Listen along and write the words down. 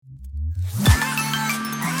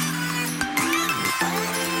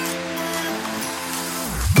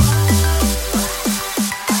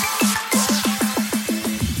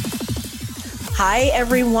Hi,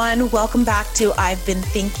 everyone. Welcome back to I've Been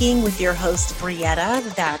Thinking with your host, Brietta.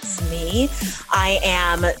 That's me. I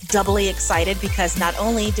am doubly excited because not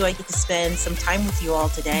only do I get to spend some time with you all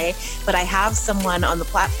today, but I have someone on the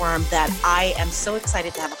platform that I am so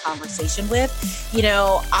excited to have a conversation with. You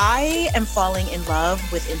know, I am falling in love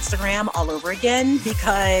with Instagram all over again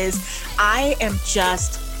because I am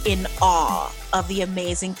just in awe of the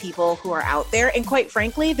amazing people who are out there. And quite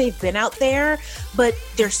frankly, they've been out there, but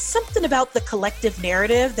there's something about the collective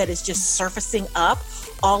narrative that is just surfacing up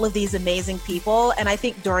all of these amazing people. And I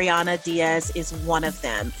think Doriana Diaz is one of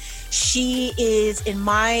them. She is, in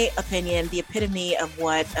my opinion, the epitome of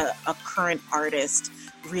what a current artist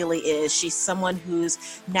really is. She's someone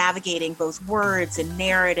who's navigating both words and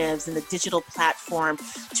narratives and the digital platform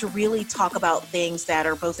to really talk about things that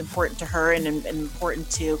are both important to her and important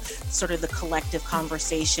to sort of the collective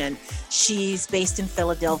conversation. She's based in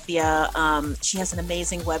Philadelphia. She has an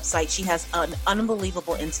amazing website. She has an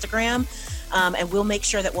unbelievable Instagram. And we'll make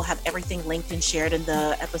sure that we'll have everything linked and shared in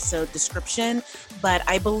the episode description. But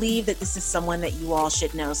I believe that this is someone that you all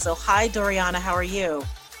should know. So hi, Doriana, how are you?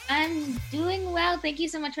 I'm doing well. Thank you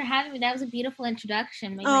so much for having me. That was a beautiful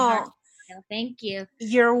introduction. Made my heart feel. Thank you.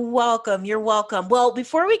 You're welcome. You're welcome. Well,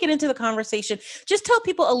 before we get into the conversation, just tell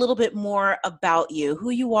people a little bit more about you, who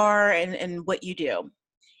you are and what you do.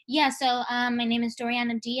 Yeah, so my name is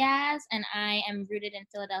Doriana Diaz, and I am rooted in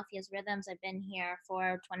Philadelphia's rhythms. I've been here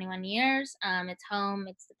for 21 years. It's home.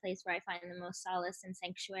 It's the place where I find the most solace and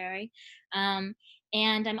sanctuary.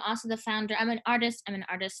 And I'm also the founder. I'm an artist. I'm an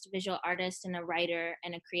artist, visual artist, and a writer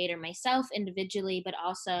and a creator myself individually, but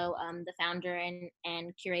also the founder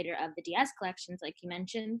and curator of the Diaz Collections, like you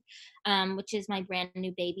mentioned, which is my brand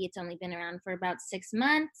new baby. It's only been around for about 6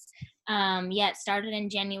 months. It started in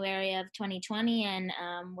January of 2020, and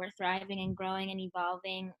we're thriving and growing and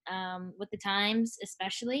evolving with the times,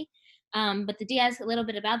 especially. But a little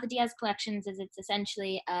bit about the Diaz Collections is it's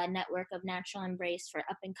essentially a network of natural embrace for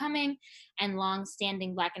up and coming and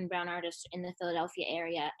long-standing Black and Brown artists in the Philadelphia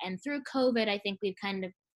area. And through COVID, I think we've kind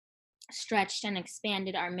of stretched and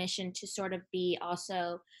expanded our mission to sort of be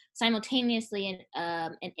also simultaneously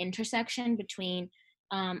an intersection between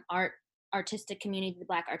artistic community, the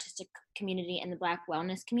Black artistic community, and the Black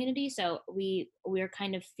wellness community. So we're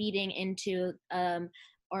kind of feeding into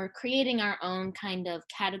or creating our own kind of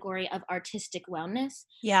category of artistic wellness.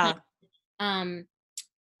 Yeah. Um,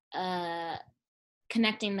 uh,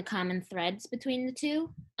 Connecting the common threads between the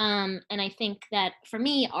two. And I think that for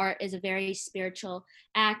me, art is a very spiritual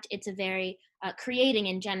act. It's a very creating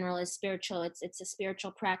in general is spiritual. It's a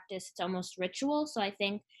spiritual practice. It's almost ritual. So I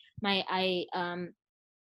think my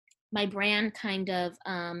brand kind of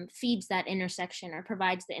feeds that intersection or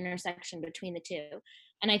provides the intersection between the two.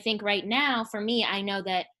 And I think right now, for me, I know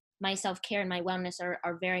that my self-care and my wellness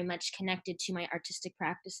are very much connected to my artistic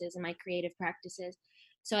practices and my creative practices.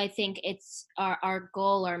 So I think it's our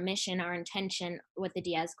goal, our mission, our intention with the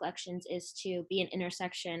Diaz Collections is to be an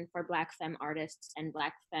intersection for Black femme artists and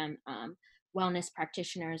Black femme wellness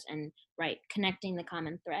practitioners and connecting the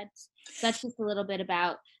common threads. So that's just a little bit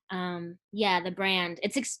about the brand.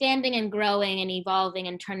 It's expanding and growing and evolving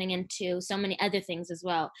and turning into so many other things as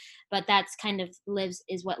well. But that's kind of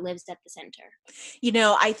what lives at the center. You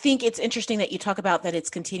know, I think it's interesting that you talk about that it's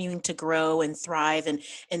continuing to grow and thrive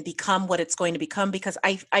and become what it's going to become, because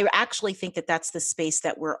I actually think that that's the space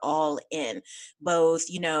that we're all in, both,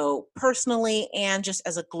 you know, personally and just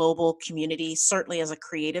as a global community, certainly as a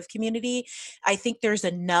creative community. I think there's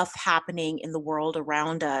enough happening in the world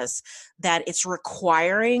around us that it's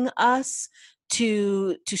requiring us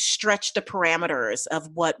to stretch the parameters of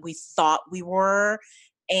what we thought we were,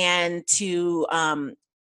 and to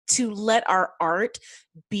let our art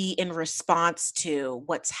be in response to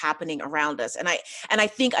what's happening around us. And I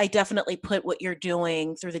think I definitely put what you're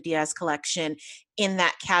doing through the Diaz collection in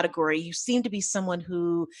that category. You seem to be someone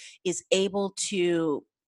who is able to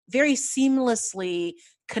very seamlessly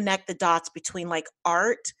connect the dots between like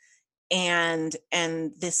art and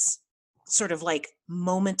this sort of like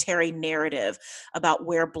momentary narrative about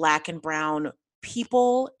where Black and brown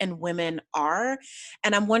people and women are.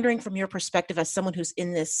 And I'm wondering, from your perspective as someone who's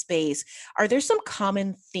in this space, are there some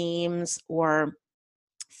common themes or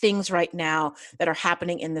things right now that are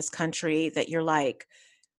happening in this country that you're like,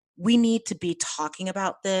 we need to be talking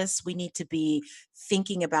about this, we need to be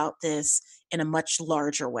thinking about this in a much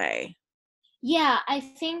larger way? Yeah, I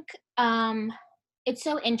think it's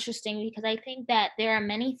so interesting because I think that there are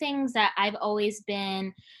many things that I've always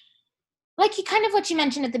been like you kind of what you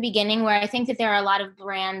mentioned at the beginning, where I think that there are a lot of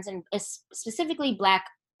brands and specifically Black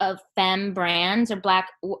femme brands or Black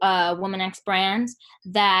woman-x brands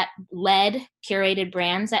that led curated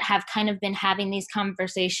brands that have kind of been having these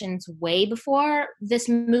conversations way before this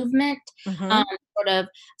movement Hmm. sort of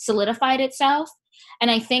solidified itself.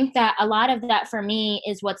 And I think that a lot of that for me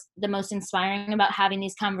is what's the most inspiring about having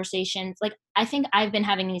these conversations. Like, I think I've been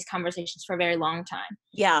having these conversations for a very long time.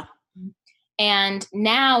 Yeah. And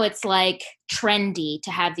now it's like trendy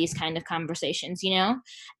to have these kind of conversations, you know?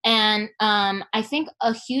 And I think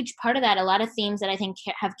a huge part of that, a lot of themes that I think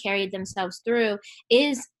have carried themselves through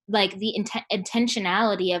is like the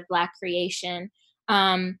intentionality of Black creation,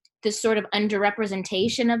 this sort of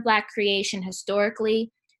underrepresentation of Black creation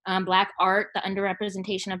historically, Black art, the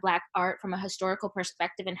underrepresentation of Black art from a historical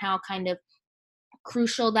perspective, and how kind of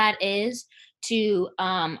crucial that is to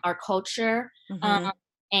our culture, um, Hmm.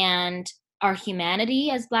 and our humanity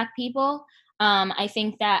as Black people. I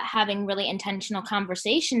think that having really intentional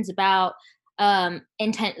conversations about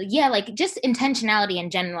like just intentionality in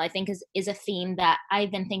general, I think is a theme that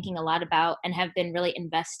I've been thinking a lot about and have been really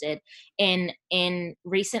invested in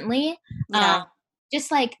recently. Um, Yeah. just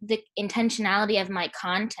like the intentionality of my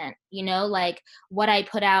content, you know, like what I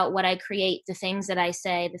put out, what I create, the things that I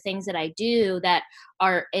say, the things that I do that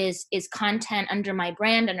is content under my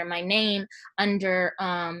brand, under my name, under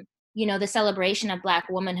you know, the celebration of Black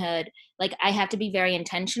womanhood. Like, I have to be very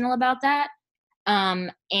intentional about that,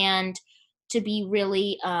 and to be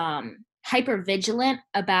really hyper vigilant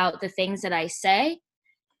about the things that I say.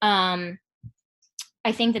 um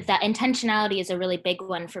I think that intentionality is a really big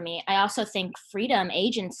one for me. I also think freedom,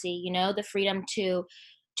 agency, you know, the freedom to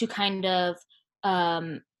kind of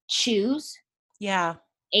choose. Yeah.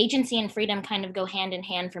 Agency and freedom kind of go hand in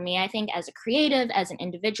hand for me. I think as a creative, as an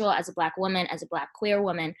individual, as a Black woman, as a Black queer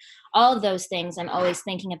woman, all of those things I'm always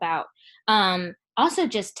thinking about. Also,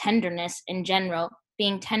 just tenderness in general,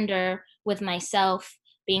 being tender with myself,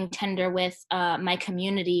 being tender with my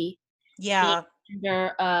community, being Yeah.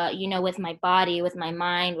 tender, you know, with my body, with my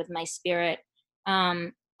mind, with my spirit.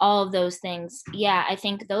 Um, all of those things. Yeah, I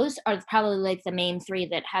think those are probably like the main three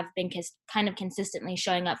that have been kind of consistently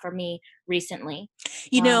showing up for me recently.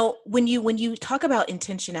 You Um, know, when you talk about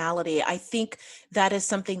intentionality, I think that is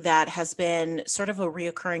something that has been sort of a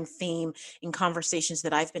reoccurring theme in conversations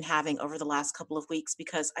that I've been having over the last couple of weeks,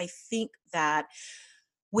 because I think that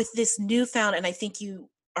with this newfound, and I think you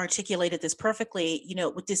articulated this perfectly, you know,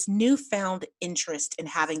 with this newfound interest in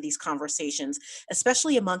having these conversations,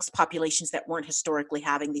 especially amongst populations that weren't historically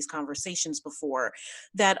having these conversations before,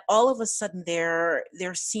 that all of a sudden there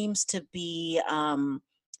seems to be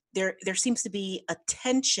there seems to be a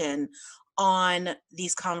tension on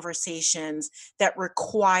these conversations that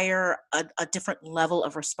require a different level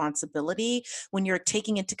of responsibility when you're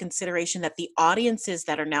taking into consideration that the audiences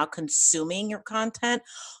that are now consuming your content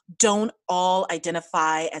don't all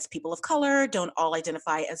identify as people of color, don't all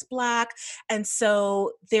identify as Black. And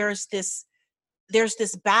so there's this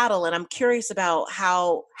battle, and I'm curious about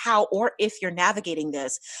how or if you're navigating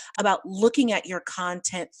this, about looking at your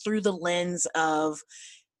content through the lens of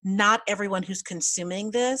not everyone who's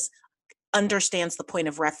consuming this understands the point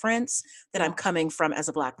of reference that I'm yeah. coming from as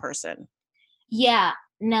a Black person. Yeah,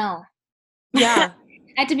 no. Yeah.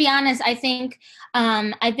 And to be honest, I think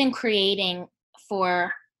I've been creating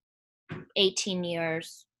for 18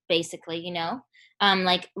 years, basically, you know?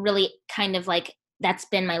 Like really kind of like that's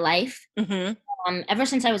been my life. Hmm. Ever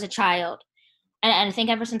since I was a child. And I think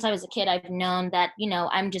ever since I was a kid, I've known that, you know,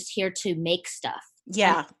 I'm just here to make stuff. I'm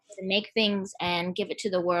Yeah. here to make things and give it to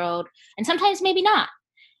the world. And sometimes maybe not.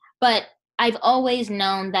 But I've always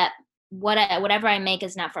known that whatever I make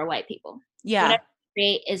is not for white people. Whatever Yeah. I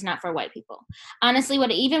create is not for white people. Honestly,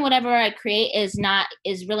 whatever I create is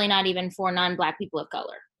really not even for non-Black people of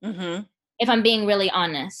color. Hmm. If I'm being really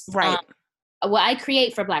honest, Right. what I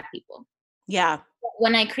create for Black people. Yeah.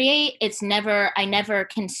 When I create, I never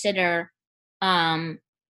consider um,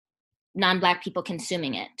 non-Black people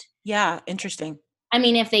consuming it. Yeah. Interesting. I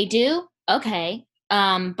mean, if they do, okay,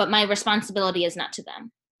 but my responsibility is not to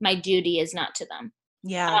them. My duty is not to them.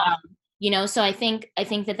 Yeah. Um, you know, so I think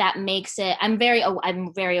that makes it. I'm very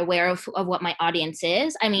aware of what my audience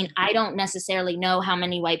is. I mean, Mm. I don't necessarily know how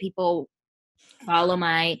many white people follow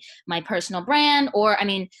my personal brand, or I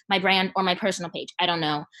mean my brand or my personal page. I don't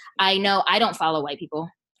know. I know I don't follow white people.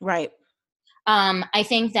 Right. I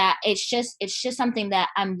think that it's just something that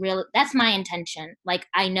I'm really, that's my intention. Like,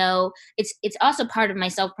 I know it's also part of my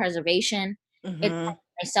self-preservation. It's Hmm. part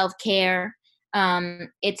of my self-care.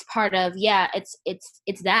 It's part of, yeah, it's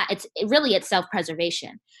that it's it really it's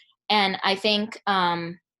self-preservation. And I think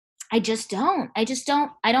It's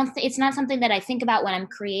not something that I think about when I'm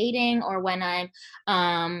creating or when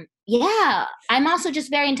yeah. I'm also just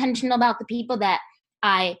very intentional about the people that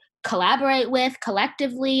I collaborate with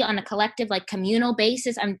collectively on a collective, like communal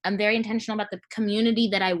basis. I'm very intentional about the community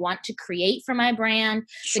that I want to create for my brand, the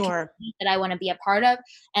Sure. community that I want to be a part of.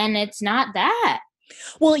 And it's not that.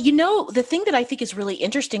 Well, the thing that I think is really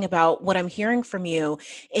interesting about what I'm hearing from you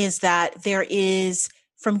is that there is,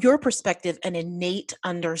 from your perspective, an innate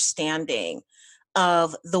understanding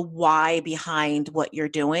of the why behind what you're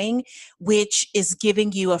doing, which is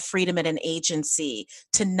giving you a freedom and an agency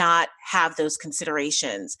to not have those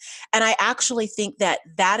considerations. And I actually think that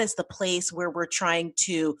that is the place where we're trying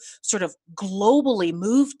to sort of globally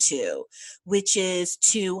move to, which is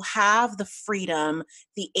to have the freedom,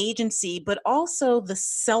 the agency, but also the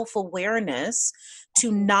self awareness to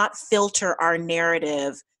Absolutely. not filter our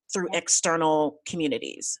narrative through Yeah, external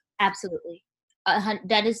communities. absolutely.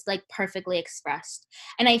 That is like perfectly expressed.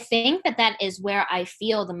 And I think that that is where I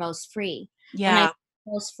feel the most free. And I Yeah. feel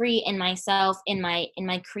most free in myself, in my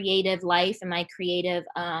creative life, in my creative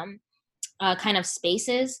kind of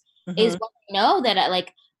spaces, is Hmm. when I know that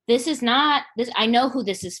this is not this. I know who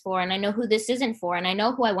this is for, and I know who this isn't for, and I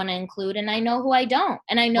know who I want to include, and I know who I don't,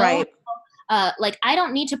 and I know Right. like I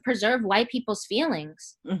don't need to preserve white people's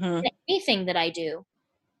feelings Hmm. in anything that I do.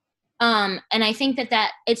 And I think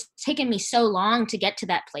that it's taken me so long to get to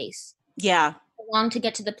that place, Yeah. so long to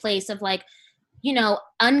get to the place of like,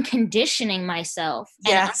 unconditioning myself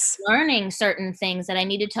and Yes. learning certain things that I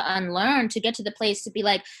needed to unlearn to get to the place to be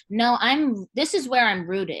like, no, this is where I'm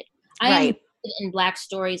rooted. I am Right. rooted in Black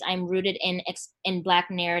stories. I'm rooted in Black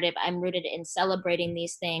narrative. I'm rooted in celebrating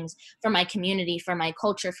these things for my community, for my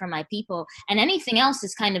culture, for my people. And anything else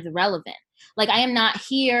is kind of irrelevant. Like, I am not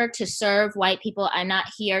here to serve white people. I'm not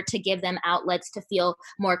here to give them outlets to feel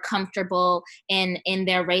more comfortable in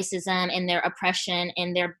their racism, in their oppression,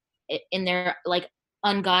 in their like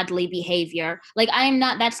ungodly behavior. Like, I am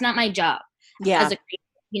not that's not my job as Yeah. a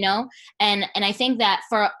creator, and I think that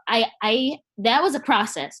for I that was a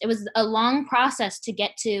process. It was a long process to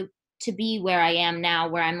get to be where I am now,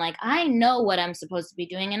 where I'm like, I know what I'm supposed to be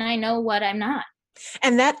doing and I know what I'm not.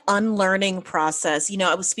 And that unlearning process,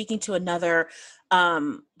 I was speaking to another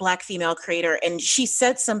Black female creator, and she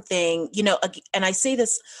said something, and I say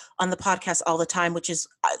this on the podcast all the time, which is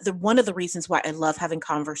one of the reasons why I love having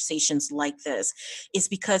conversations like this, is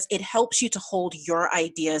because it helps you to hold your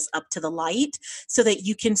ideas up to the light so that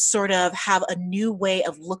you can sort of have a new way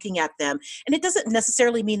of looking at them. And it doesn't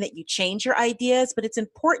necessarily mean that you change your ideas, but it's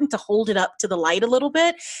important to hold it up to the light a little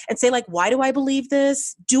bit and say, like, why do I believe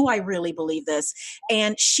this? Do I really believe this?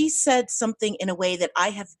 And she said something in a way that I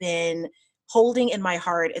have been holding in my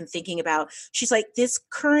heart and thinking about. She's like, this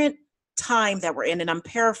current time that we're in, and I'm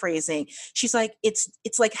paraphrasing, she's like, it's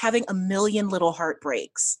like having a million little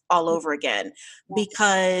heartbreaks all over again, Yeah.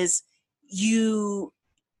 because you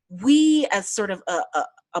we as sort of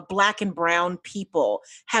a black and brown people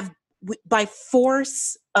have, by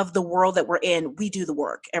force of the world that we're in, we do the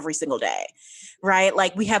work every single day, right?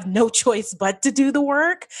 Like, we have no choice but to do the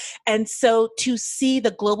work. And so to see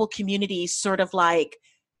the global community sort of like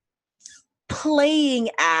playing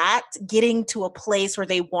at getting to a place where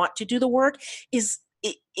they want to do the work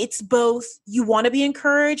it's both, you want to be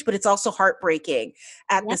encouraged, but it's also heartbreaking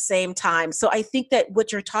at the Yep. same time. So I think that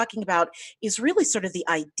what you're talking about is really sort of the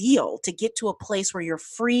ideal, to get to a place where you're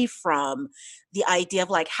free from the idea of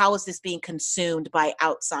like, how is this being consumed by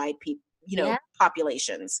outside people, Yeah.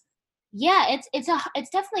 populations. Yeah, it's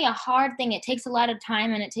definitely a hard thing. It takes a lot of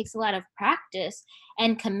time and it takes a lot of practice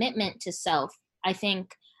and commitment to self, I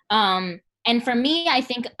think. And for me, I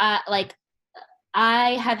think like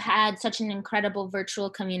I have had such an incredible virtual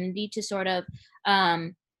community to sort of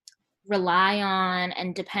um rely on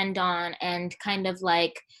and depend on, and kind of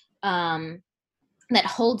like um that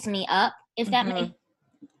holds me up, if that Hmm. makes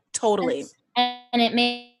Totally. sense. And it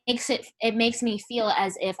makes me feel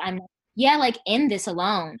as if I'm, yeah, like in this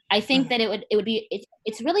alone. I think Mhm. that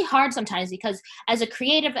it's really hard sometimes because as a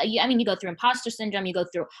creative, I mean, you go through imposter syndrome, you go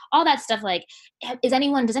through all that stuff. Like, does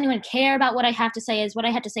anyone care about what I have to say? Is what I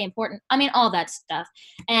have to say important? I mean, all that stuff.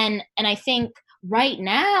 And I think right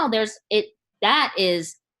now that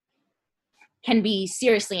is can be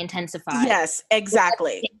seriously intensified Yes, with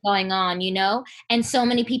exactly. everything going on, and so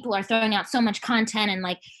many people are throwing out so much content, and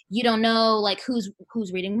like you don't know like who's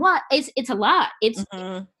reading what. It's a lot. It's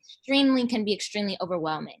Hmm. extremely can be extremely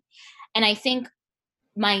overwhelming. And I think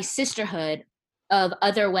my sisterhood of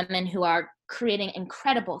other women who are creating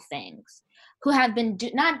incredible things, who have been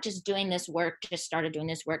not just doing this work, just started doing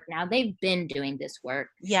this work now, they've been doing this work.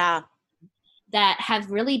 Yeah. that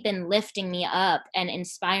have really been lifting me up and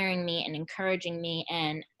inspiring me and encouraging me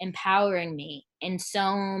and empowering me in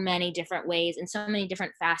so many different ways, in so many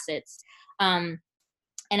different facets. Um,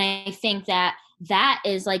 and I think that that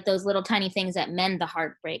is like those little tiny things that mend the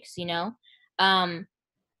heartbreaks, you know? Um,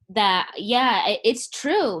 that yeah, it's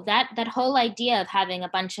true. That whole idea of having a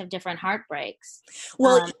bunch of different heartbreaks.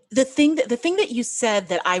 Well, Um, the thing that you said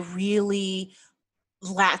that I really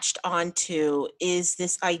latched onto is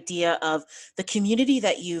this idea of the community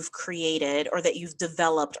that you've created or that you've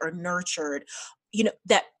developed or nurtured,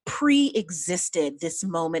 that pre-existed this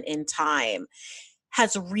moment in time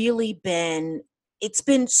has really been it's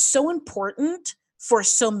been so important for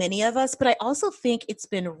so many of us, but I also think it's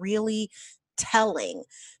been really telling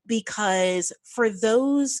because for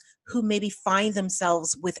those who maybe find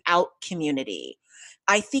themselves without community,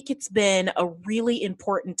 I think it's been a really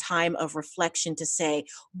important time of reflection to say,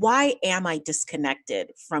 why am I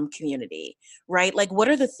disconnected from community? Right? Like, what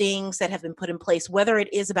are the things that have been put in place, whether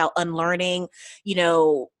it is about unlearning, you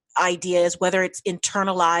know, ideas, whether it's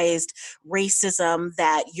internalized racism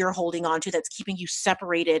that you're holding on to that's keeping you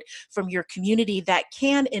separated from your community that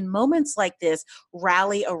can, in moments like this,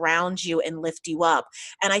 rally around you and lift you up.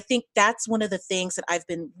 And I think that's one of the things that I've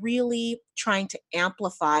been really trying to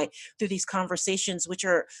amplify through these conversations, which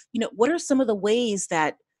are, what are some of the ways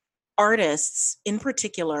that artists in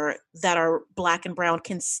particular that are black and brown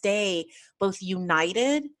can stay both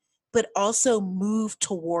united but also move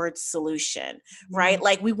towards solution, right? mhm.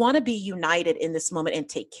 Like we want to be united in this moment and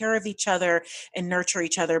take care of each other and nurture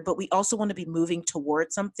each other, but we also want to be moving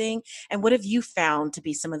towards something. And what have you found to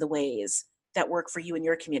be some of the ways that work for you in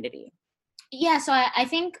your community? Yeah, so I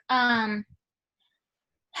think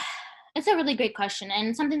it's a really great question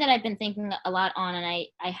and something that I've been thinking a lot on, and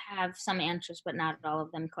I have some answers, but not all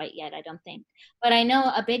of them quite yet, I don't think. But I know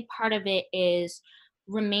a big part of it is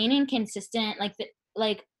remaining consistent,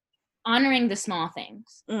 like honoring the small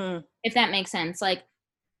things, Mm, if that makes sense. Like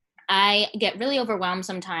I get really overwhelmed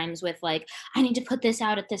sometimes with like, I need to put this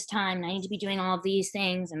out at this time and I need to be doing all of these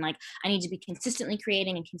things and like I need to be consistently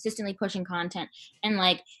creating and consistently pushing content. And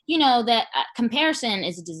like, that comparison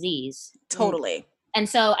is a disease. totally. And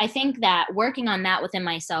so I think that working on that within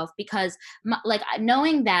myself, because like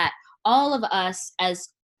knowing that all of us, as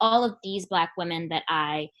all of these Black women that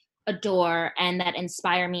I adore and that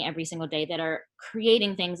inspire me every single day, that are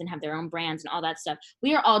creating things and have their own brands and all that stuff,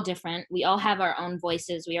 we are all different. We all have our own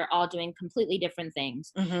voices. We are all doing completely different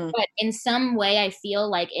things. Hmm. But in some way, I feel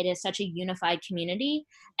like it is such a unified community.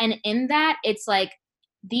 And in that, it's like,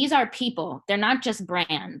 these are people. They're not just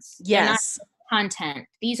brands. They're not Yes. content.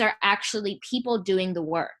 These are actually people doing the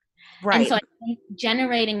work. And Right. so I think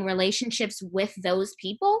generating relationships with those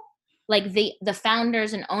people, like the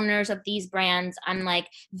founders and owners of these brands, I'm like,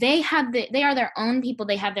 they are their own people,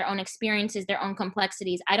 they have their own experiences, their own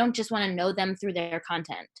complexities. I don't just want to know them through their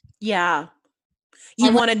content. Yeah. I You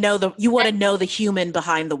want want to know the human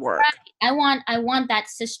behind the work. I want that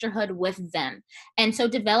sisterhood with them. And so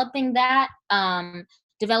developing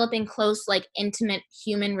close, like intimate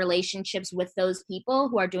human relationships with those people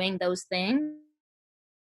who are doing those things,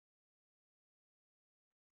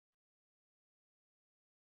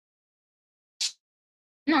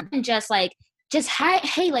 not just like, just hi,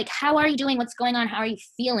 hey, like, how are you doing? What's going on? How are you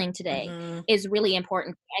feeling today? Hmm. Is really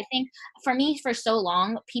important. I think for me, for so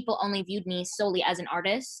long, people only viewed me solely as an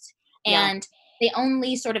artist, Yeah. and they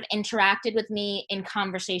only sort of interacted with me in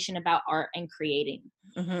conversation about art and creating.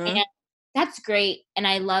 Hmm. And that's great. And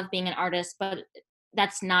I love being an artist, but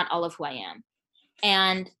that's not all of who I am.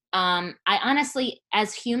 And I honestly,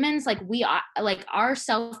 as humans, like we are, like our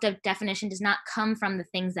self definition does not come from the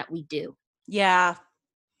things that we do. Yeah.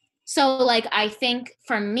 So like I think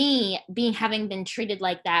for me, having been treated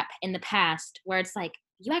like that in the past, where it's like,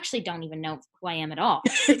 you actually don't even know who I am at all.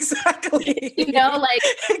 Exactly. Like I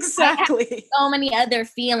have Exactly. so many other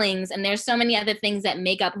feelings and there's so many other things that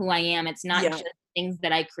make up who I am. It's not Yeah. just things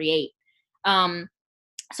that I create. Um,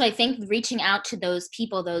 so I think reaching out to those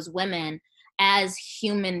people, those women, as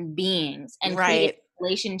human beings and creating Right.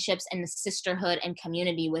 relationships and the sisterhood and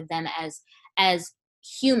community with them as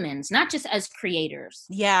humans, not just as creators,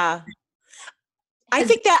 Yeah. has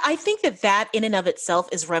I think that that in and of itself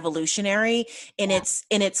is revolutionary in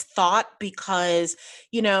its thought because,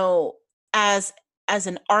 you know, as as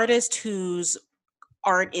an artist whose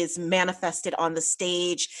art is manifested on the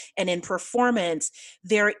stage and in performance,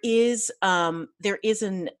 there is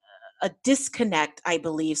a disconnect, I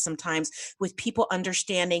believe, sometimes with people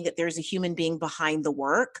understanding that there's a human being behind the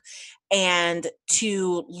work and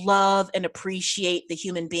to love and appreciate the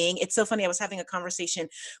human being. It's so funny. I was having a conversation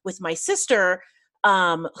with my sister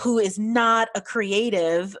who is not a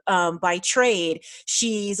creative by trade.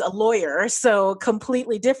 She's a lawyer, so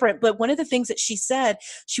completely different. But one of the things that she said,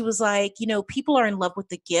 she was like, people are in love with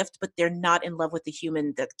the gift, but they're not in love with the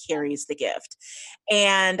human that carries the gift.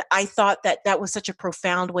 And I thought that that was such a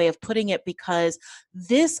profound way of putting it, because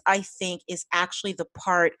this, I think, is actually the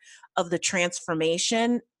part of the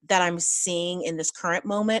transformation that I'm seeing in this current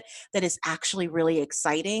moment that is actually really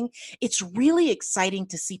exciting. It's really exciting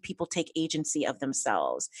to see people take agency of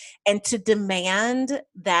themselves and to demand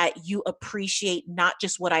that you appreciate not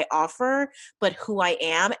just what I offer, but who I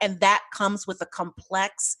am. And that comes with a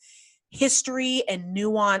complex history and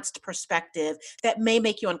nuanced perspective that may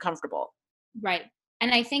make you uncomfortable. Right.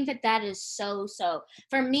 And I think that that is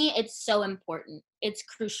for me, it's so important. It's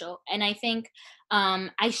crucial. And I think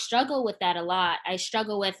I struggle with that a lot. I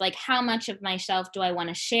struggle with like how much of myself do I want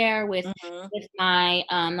to share Mhm. with my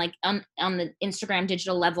like on the Instagram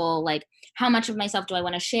digital level, like how much of myself do I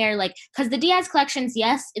want to share? Like, because the Diaz collections,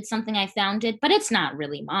 yes, it's something I founded, but it's not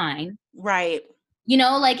really mine. Right.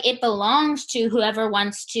 Like it belongs to whoever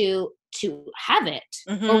wants to have it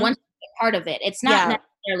or Mhm. wants to be a part of it. It's not Yeah,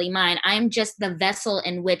 necessarily mine. I'm just the vessel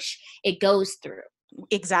in which it goes through.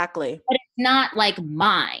 exactly. But it's not like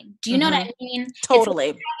mine. Do you know what Mhm. I mean? It's like Totally.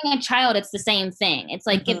 having a child, it's the same thing. It's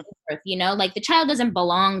like giving Mhm. birth, like the child doesn't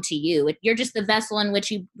belong to you. You're just the vessel in which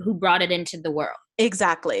you who brought it into the world.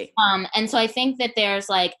 Exactly. And so I think that there's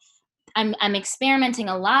like I'm experimenting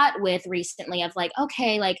a lot with recently of like,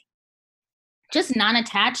 okay, like just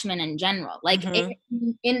non-attachment in general, like Mhm.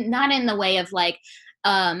 not in the way of like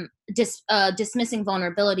dismissing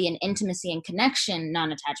vulnerability and intimacy and connection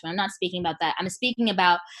non-attachment. I'm not speaking about that. I'm speaking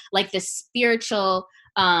about like the spiritual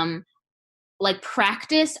like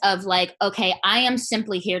practice of like, okay, I am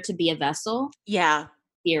simply here to be a vessel, Yeah.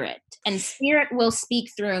 spirit, and spirit will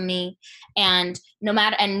speak through me. And no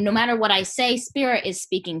matter what I say, spirit is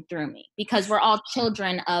speaking through me, because we're all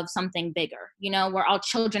children of something bigger. We're all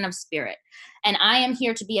children of spirit, and I am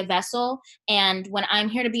here to be a vessel. And when I'm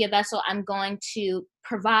here to be a vessel, I'm going to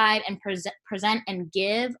provide and present and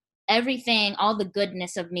give everything, all the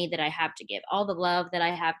goodness of me that I have to give, all the love that I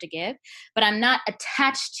have to give, but I'm not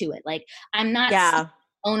attached to it. Like, I'm not seeking Yeah.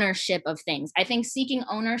 ownership of things. I think seeking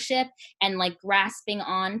ownership and like grasping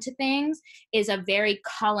on to things is a very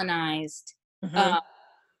colonized uh, Mhm.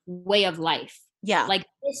 way of life. Yeah. Like,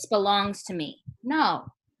 this belongs to me. No,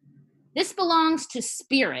 this belongs to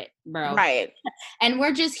spirit, bro. Right. And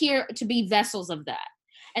we're just here to be vessels of that.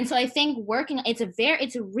 And so I think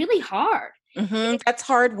it's really hard. Mhm. That's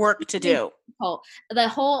hard work to Really do. difficult. The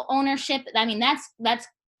whole ownership, I mean, that's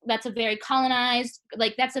a very colonized,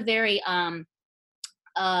 like that's a very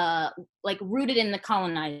uh like rooted in the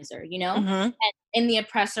colonizer, Mhm. and in the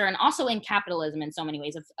oppressor, and also in capitalism in so many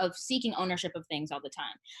ways of seeking ownership of things all the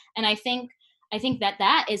time. And I think that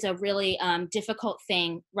that is a really difficult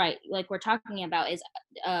thing, right? Like we're talking about is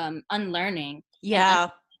unlearning and Yeah.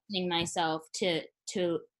 unlearning myself to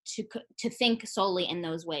think solely in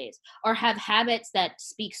those ways, or have habits that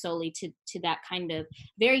speak solely to that kind of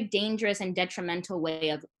very dangerous and detrimental way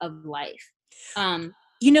of life. um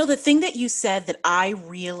The thing that you said that I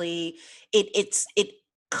really it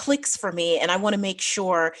clicks for me, and I want to make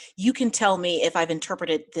sure you can tell me if I've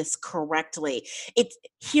interpreted this correctly. It's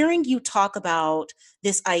hearing you talk about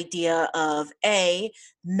this idea of a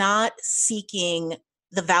not seeking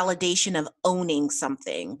the validation of owning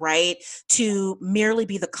something, right? To merely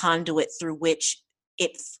be the conduit through which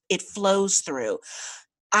it flows through.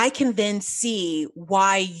 I can then see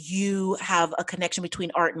why you have a connection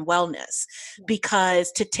between art and wellness, because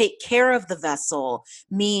to take care of the vessel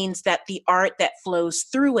means that the art that flows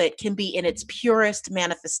through it can be in its purest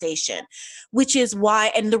manifestation, which is why,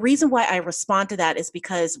 and the reason why I respond to that is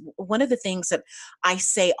because one of the things that I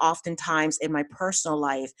say oftentimes in my personal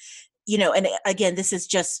life, and again, this is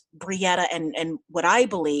just Brietta and what I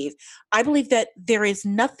believe that there is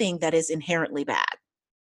nothing that is inherently bad.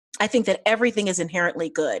 I think that everything is inherently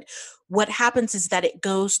good. What happens is that it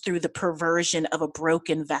goes through the perversion of a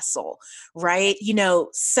broken vessel, right?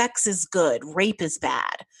 Sex is good, rape is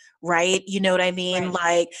bad, right? You know what I mean?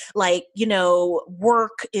 right.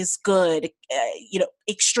 Work is good,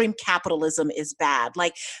 extreme capitalism is bad.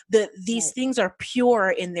 Like these Right. things are pure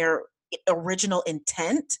in their original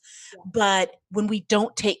intent, Yeah. but when we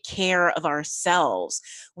don't take care of ourselves,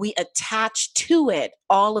 we attach to it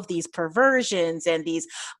all of these perversions and these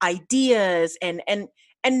ideas, and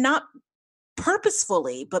not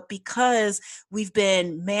purposefully, but because we've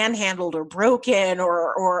been manhandled or broken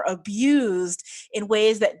or abused in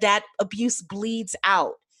ways that abuse bleeds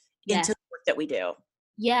out into Yes. the work that we do.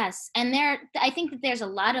 Yes, and I think that there's a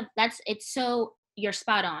lot of that's it's so you're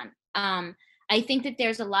spot on. I think that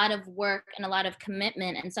there's a lot of work and a lot of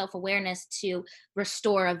commitment and self-awareness to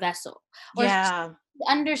restore a vessel, or Yeah.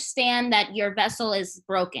 understand that your vessel is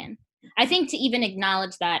broken. I think to even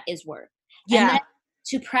acknowledge that is work. And then Yeah.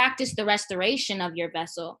 to practice the restoration of your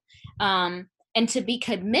vessel, and to be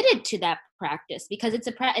committed to that practice, because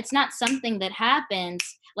it's not something that happens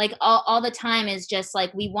like all the time. Is just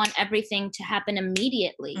like we want everything to happen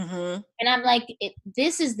immediately. Mhm. And I'm like,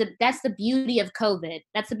 that's the beauty of COVID.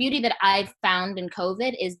 That's the beauty that I've found in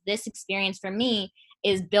COVID, is this experience for me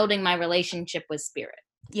is building my relationship with spirit.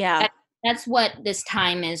 Yeah. That's what this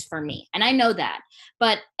time is for me. And I know that.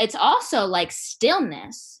 But it's also like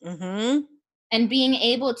stillness Mhm. and being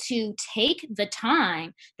able to take the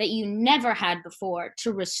time that you never had before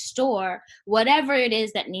to restore whatever it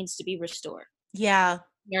is that needs to be restored, Yeah.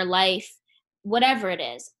 your life, whatever it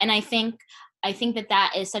is. And I think that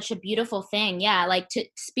that is such a beautiful thing. Yeah, like to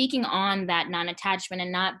speaking on that non-attachment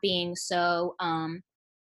and not being so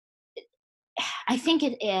I think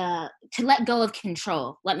to let go of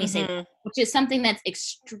control, let me say that, Mhm. which is something that's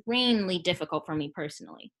extremely difficult for me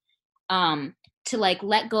personally. Um, to like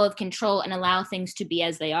let go of control and allow things to be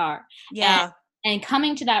as they are. And Yeah. and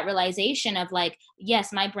coming to that realization of like,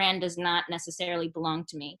 yes, my brand does not necessarily belong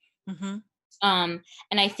to me. Mhm.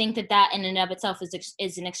 And I think that that in and of itself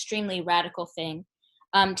is an extremely radical thing,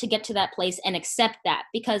 to get to that place and accept that.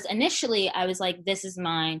 Because initially I was like, this is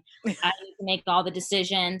mine. I need to make all the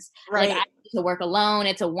decisions. Like I Right. need to work alone.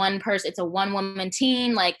 It's a one person, it's a one woman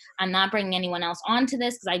team. Like I'm not bringing anyone else onto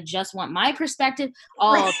this because I just want my perspective.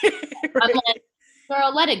 Right. Oh, I'm like, Right.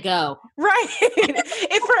 girl, let it go. Right.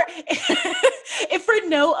 If for if for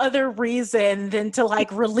no other reason than to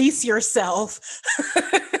like release yourself.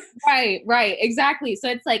 Right, right, exactly. So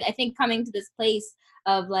it's like I think coming to this place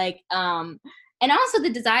of like and also the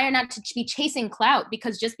desire not to be chasing clout,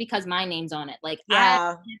 because just because my name's on it. Like I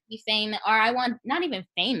want Yeah. to be famous, or I want not even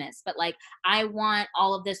famous, but like I want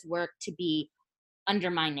all of this work to be under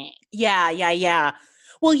my name. Yeah, yeah, yeah.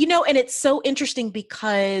 Well, and it's so interesting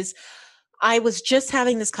because I was just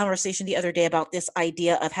having this conversation the other day about this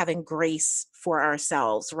idea of having grace for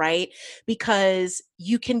ourselves, right? Because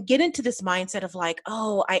you can get into this mindset of like,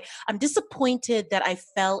 oh, I'm disappointed that I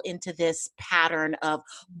fell into this pattern of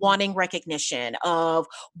Mhm. wanting recognition, of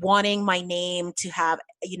wanting my name to have,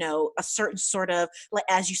 a certain sort of, like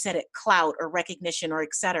as you said it, clout or recognition or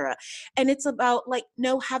etc. And it's about like,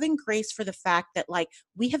 no, having grace for the fact that like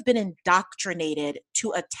we have been indoctrinated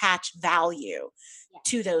to attach value Yeah.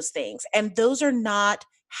 to those things. And those are not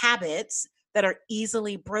habits that are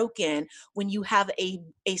easily broken when you have a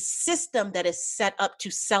system that is set up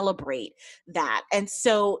to celebrate that. And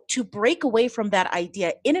so to break away from that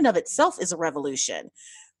idea in and of itself is a revolution,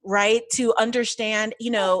 right? To understand,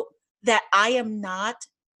 that I am not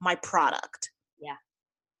my product. Yeah.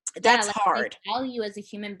 Yeah, That's like my hard. value as a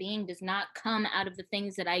human being does not come out of the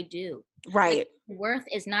things that I do. Like Right. worth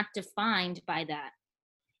is not defined by that.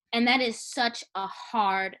 And that is such a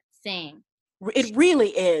hard thing It really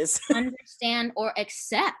is. understand or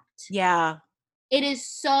accept. Yeah. It is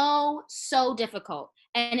so, so difficult.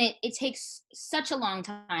 And it takes such a long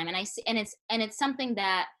time. And I see, and it's something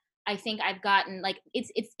that I think I've gotten like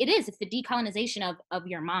it's the decolonization of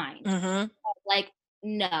your mind. Mhm. Like,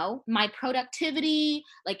 no, my productivity,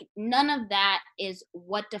 like none of that is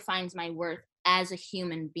what defines my worth as a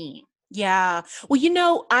human being. Yeah.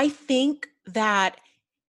 Well, I think that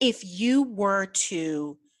if you were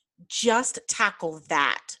to just tackle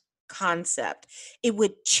that concept, it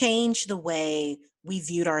would change the way we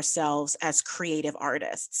viewed ourselves as creative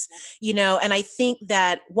artists. And I think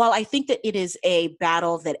that while I think that it is a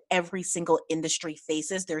battle that every single industry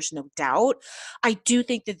faces, there's no doubt, I do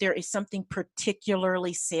think that there is something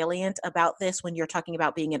particularly salient about this when you're talking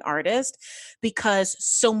about being an artist, because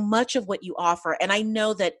so much of what you offer, and I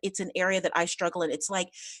know that it's an area that I struggle in, it's like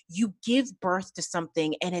you give birth to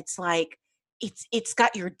something and it's like it's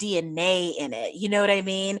got your DNA in it. You know what I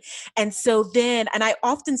mean? And so then, and I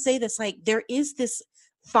often say this, like there is this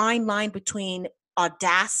fine line between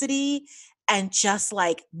audacity and just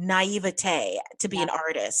like naivete to be Yeah. an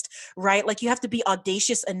artist, right? Like you have to be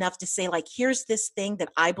audacious enough to say like, here's this thing that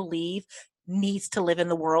I believe needs to live in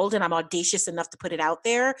the world and I'm audacious enough to put it out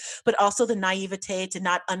there, but also the naivete to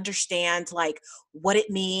not understand like what it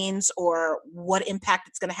means or what impact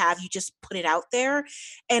it's going to have. You just put it out there.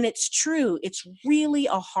 And it's true. It's really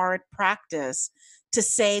a hard practice to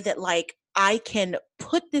say that like I can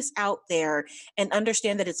put this out there and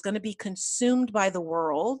understand that it's going to be consumed by the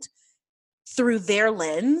world through their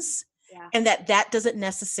lens, Yeah. and that doesn't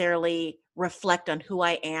necessarily reflect on who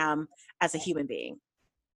I am as a human being.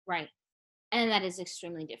 Right. And that is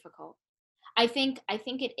extremely difficult. I think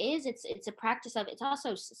it is. It's a practice of, it's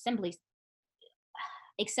also simply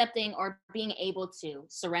accepting or being able to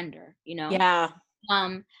surrender, you know? Yeah.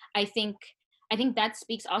 Um, I think I think that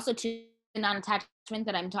speaks also to the non-attachment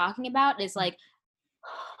that I'm talking about, is like,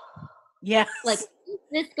 Yes. if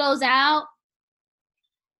this goes out,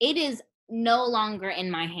 it is no longer in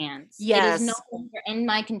my hands. It is no Yes. longer in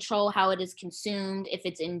my control how it is consumed, if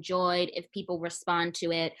it's enjoyed, if people respond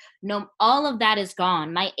to it. No, all of that is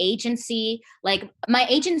gone. My agency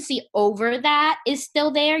over that is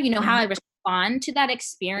still there. You know, how I Mhm. respond to that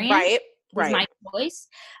experience Right. is Right. my choice,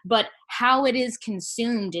 but how it is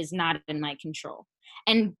consumed is not in my control.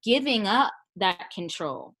 And giving up that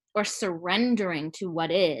control or surrendering to what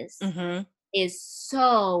Mhm. is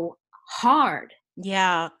so hard.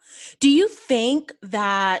 Yeah. Do you think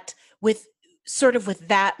that with with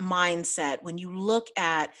that mindset, when you look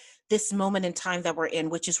at this moment in time that we're in,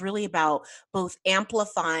 which is really about both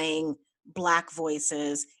amplifying Black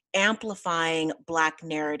voices, amplifying Black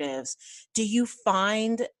narratives, do you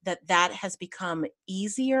find that that has become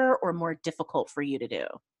easier or more difficult for you to do?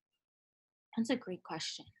 That's a great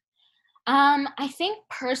question. I think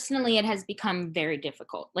personally it has become very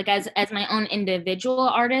difficult. Like, as my own individual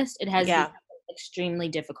artist, it has Yeah. become extremely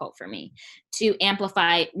difficult for me to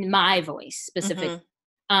amplify my voice specific. Mhm.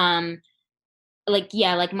 Um, like,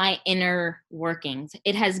 yeah, like my inner workings.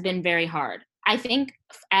 It has been very hard. I think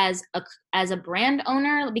as a brand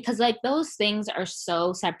owner, because like those things are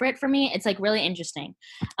so separate for me, it's like really interesting.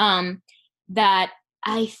 Um, that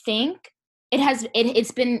I think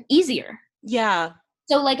it's been easier. Yeah.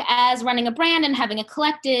 So like, as running a brand and having a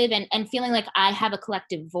collective, and feeling like I have a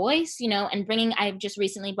collective voice, and I've just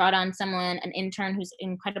recently brought on an intern who's an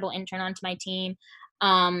incredible intern onto my team,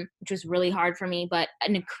 which was really hard for me, but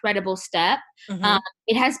an incredible step. um, Mhm.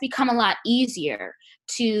 it has become a lot easier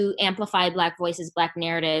to amplify Black voices, Black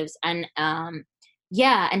narratives, and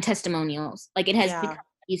yeah, and testimonials. Like, it has Yeah. become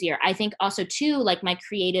easier. I think also too, like, my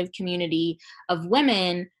creative community of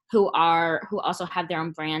women who also have their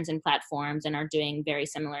own brands and platforms and are doing very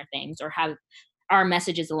similar things, or have our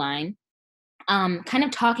messages align. Kind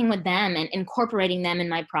of talking with them and incorporating them in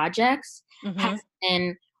my projects has Mhm.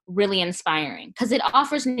 been really inspiring, because it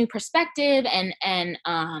offers new perspective, and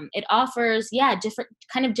it offers, yeah,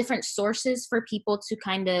 different sources for people to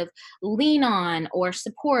kind of lean on or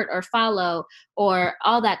support or follow, or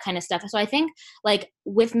all that kind of stuff. So I think, like,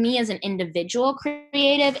 with me as an individual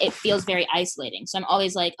creative, it feels very isolating. So I'm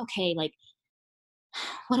always like, okay, like,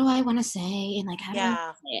 what do I want to say, and like, how do I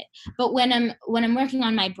Yeah. say it? But when I'm working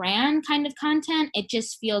on my brand kind of content, it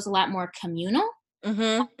just feels a lot more communal,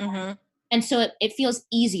 Mhm. Mhm. and so it feels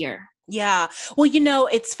easier. Yeah. Well,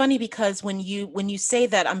 it's funny because when you say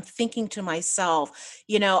that, I'm thinking to myself,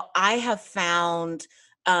 I have found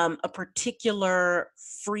a particular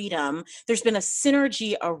freedom. There's been a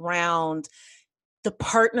synergy around the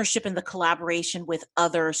partnership and the collaboration with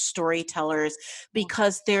other storytellers Yeah.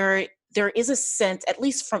 because there is a sense, at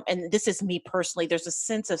least from, and this is me personally, there's a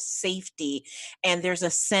sense of safety and there's a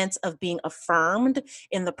sense of being affirmed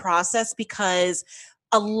in the process because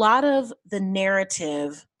a lot of the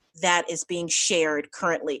narrative that is being shared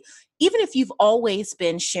currently, even if you've always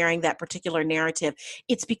been sharing that particular narrative,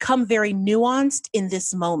 it's become very nuanced in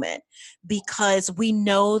this moment because we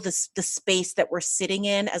know the space that we're sitting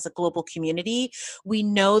in as a global community. We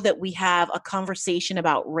know that we have a conversation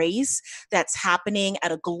about race that's happening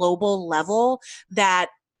at a global level that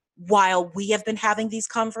while we have been having these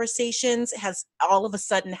conversations has all of a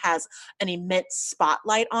sudden has an immense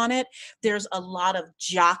spotlight on it. There's a lot of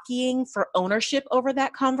jockeying for ownership over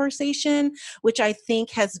that conversation, which I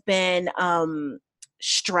think has been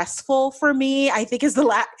stressful for me. I think is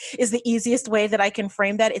the easiest way that I can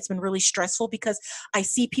frame that. It's been really stressful because I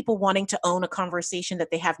see people wanting to own a conversation that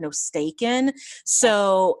they have no stake in.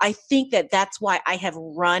 So I think that that's why I have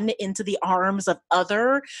run into the arms of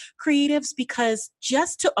other creatives because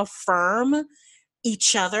just to affirm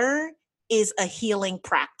each other is a healing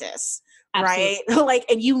practice, Absolutely. right? Like,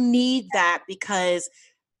 and you need that because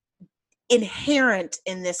inherent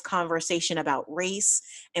in this conversation about race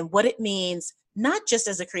and what it means, not just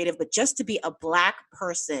as a creative, but just to be a Black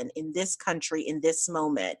person in this country in this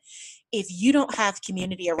moment. If you don't have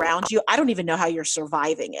community around you, I don't even know how you're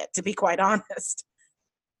surviving it, to be quite honest.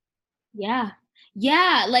 Yeah.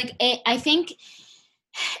 Yeah, like, I think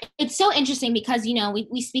it's so interesting because,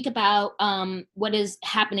 we speak about what is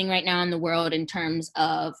happening right now in the world in terms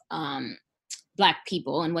of Black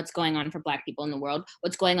people, and what's going on for Black people in the world,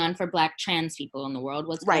 what's going on for Black trans people in the world,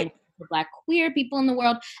 what's going Right. on for Black queer people in the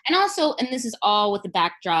world, and also, and this is all with the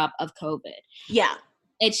backdrop of COVID. Yeah.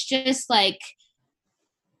 It's just like,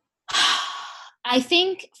 I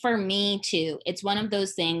think for me too, it's one of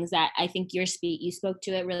those things that I think you spoke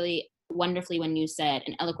to it really wonderfully when you said,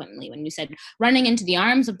 and eloquently when you said, running into the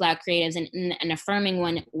arms of Black creatives and affirming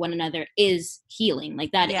one another is healing.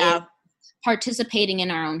 Like that is Yeah. participating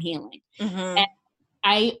in our own healing. Mm-hmm. And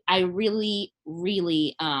I really,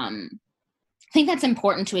 really think that's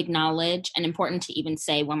important to acknowledge and important to even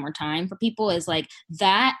say one more time for people, is like,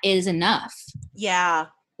 that is enough. Yeah.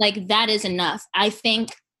 Like that is enough. I think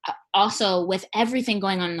also with everything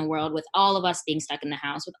going on in the world, with all of us being stuck in the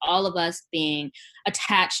house, with all of us being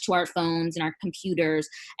attached to our phones and our computers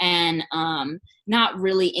and not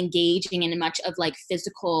really engaging in much of like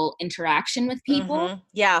physical interaction with people, Mm-hmm.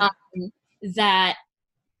 Yeah. that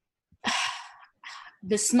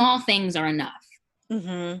the small things are enough.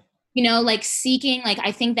 Mm-hmm. You know, like seeking, like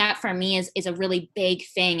I think that for me is a really big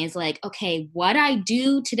thing, is like, okay, what I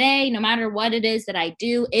do today, no matter what it is that I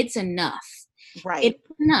do, it's enough. Right. It's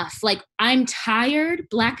enough. Like I'm tired.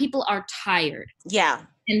 Black people are tired. Yeah.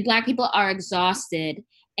 And Black people are exhausted.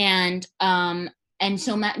 And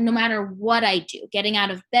so no matter what I do, getting out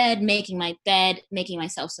of bed, making my bed, making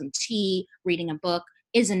myself some tea, reading a book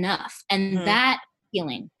is enough. And Mm-hmm. that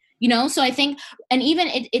feeling, you know, so I think, and even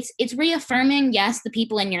it's reaffirming, yes, the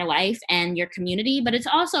people in your life and your community, but it's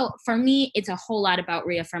also, for me, it's a whole lot about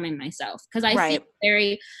reaffirming myself, because I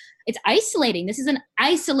feel it's isolating. This is an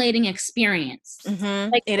isolating experience.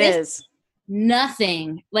 Mm-hmm. Like It this, is.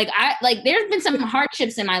 nothing. Like there's been some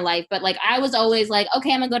hardships in my life, but like I was always like,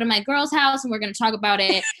 okay, I'm gonna go to my girl's house and we're gonna talk about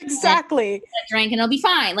it. Exactly. And drink and it'll be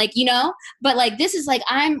fine. Like, you know, but like this is like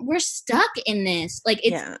we're stuck in this. Like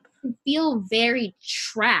it's feel very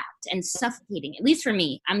trapped and suffocating, at least for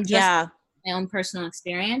me. I'm just my own personal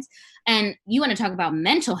experience. And you want to talk about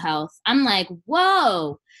mental health. I'm like,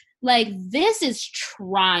 whoa, like this is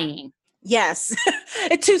trying. Yes.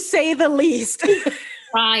 To say the least.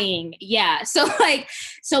 Trying. Yeah. So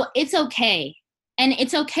it's okay. And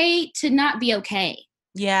it's okay to not be okay.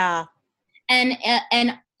 Yeah. And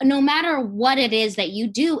no matter what it is that you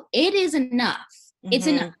do, it is enough. Mm-hmm. It's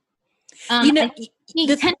enough. You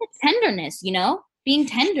know, tenderness, you know, being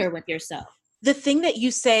tender with yourself. The thing that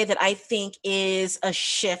you say that I think is a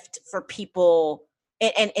shift for people,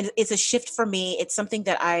 and it's a shift for me. It's something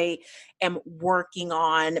that I am working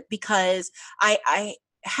on, because I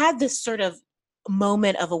had this sort of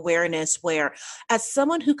moment of awareness where, as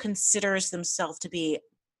someone who considers themselves to be,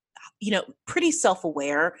 you know, pretty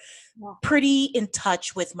self-aware, pretty in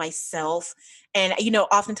touch with myself. And, you know,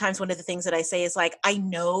 oftentimes one of the things that I say is like, I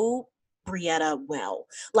know Brietta well.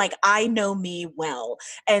 Like I know me well.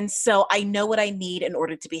 And so I know what I need in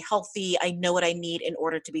order to be healthy. I know what I need in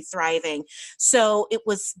order to be thriving. So it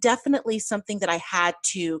was definitely something that I had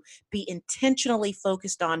to be intentionally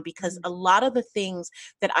focused on, because a lot of the things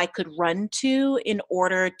that I could run to in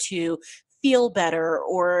order to feel better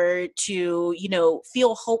or to, you know,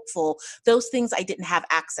 feel hopeful, those things I didn't have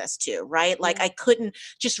access to, right? Like I couldn't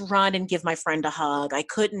just run and give my friend a hug. I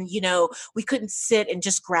couldn't, you know, we couldn't sit and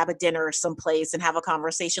just grab a dinner someplace and have a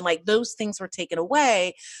conversation. Like those things were taken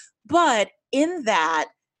away. But in that,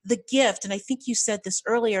 the gift, and I think you said this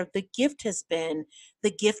earlier, the gift has been the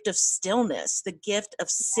gift of stillness, the gift of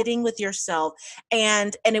sitting with yourself.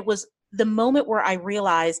 And it was the moment where I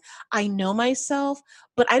realized I know myself,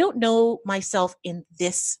 but I don't know myself in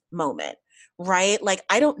this moment, right? Like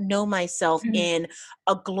I don't know myself in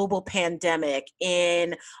a global pandemic,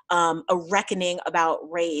 in a reckoning about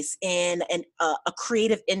race, in a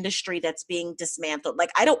creative industry that's being dismantled.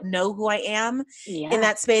 Like I don't know who I am in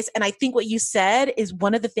that space. And I think what you said is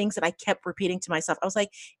one of the things that I kept repeating to myself. I was like,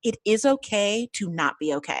 it is okay to not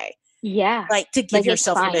be okay. Yeah. Like to give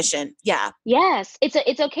yourself permission. Yeah. Yes.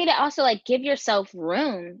 It's okay to also like give yourself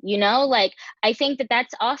room, you know? Like I think that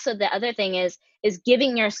that's also the other thing is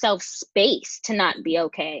giving yourself space to not be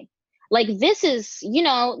okay. Like this is, you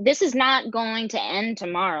know, this is not going to end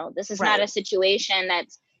tomorrow. This is not a situation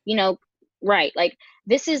that's, you know, right. Like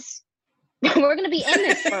this is we're going to be in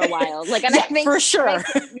this for a while. Like, and I think for sure.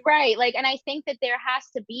 Right. Like, and I think that there has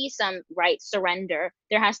to be some surrender.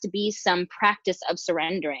 There has to be some practice of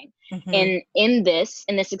surrendering in this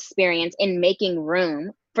experience, in making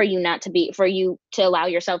room for you to allow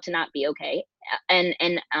yourself to not be okay, and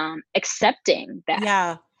accepting that.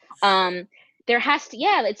 Yeah. There has to,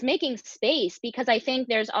 it's making space, because I think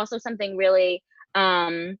there's also something really,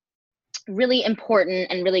 really important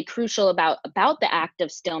and really crucial about the act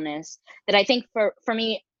of stillness, that I think for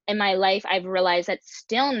me in my life, I've realized that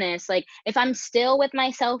stillness, like if I'm still with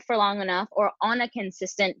myself for long enough or on a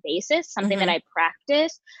consistent basis, something that I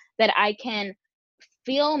practice, that I can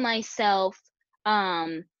feel myself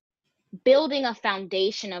building a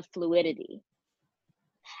foundation of fluidity.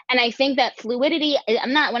 And I think that fluidity,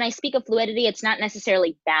 when I speak of fluidity, it's not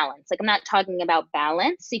necessarily balance. Like, I'm not talking about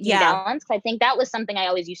balance, seeking balance. I think that was something I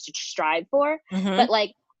always used to strive for. But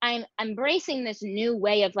like, I'm embracing this new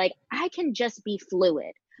way of like, I can just be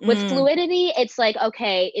fluid. With fluidity, it's like,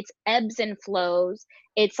 okay, it's ebbs and flows.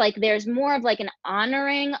 It's like, there's more of like an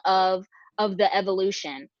honoring of the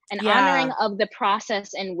evolution, an honoring of the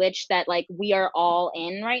process in which that like we are all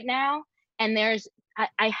in right now. And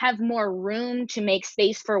I have more room to make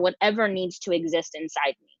space for whatever needs to exist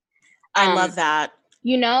inside me. I love that.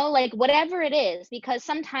 You know, like whatever it is, because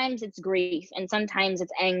sometimes it's grief, and sometimes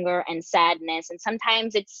it's anger and sadness, and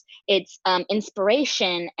sometimes it's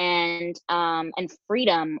inspiration and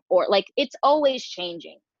freedom, or like it's always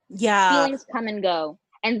changing. Feelings come and go.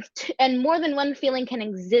 And more than one feeling can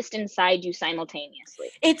exist inside you simultaneously.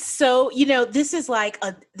 It's so, you know, this is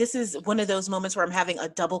one of those moments where I'm having a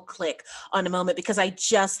double click on a moment, because I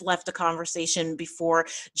just left a conversation before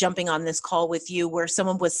jumping on this call with you where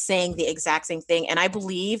someone was saying the exact same thing. And I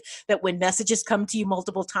believe that when messages come to you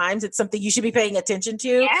multiple times, it's something you should be paying attention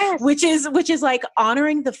to, which is like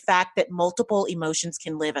honoring the fact that multiple emotions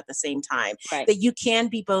can live at the same time, that you can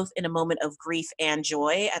be both in a moment of grief and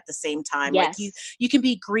joy at the same time. Like you can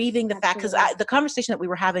be grieving the fact, because the conversation that we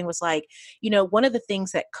were having was like, you know, one of the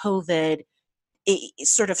things that COVID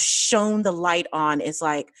sort of shone the light on is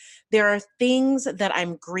like, there are things that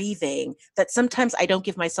I'm grieving that sometimes I don't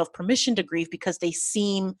give myself permission to grieve because they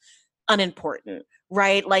seem unimportant,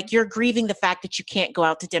 right? Like you're grieving the fact that you can't go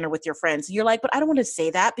out to dinner with your friends. You're like, but I don't want to say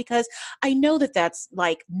that because I know that that's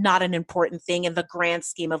like not an important thing in the grand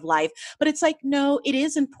scheme of life. But it's like, no, it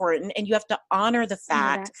is important. And you have to honor the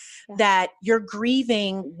fact that you're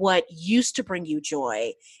grieving what used to bring you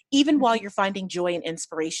joy, even while you're finding joy and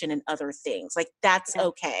inspiration in other things. Like that's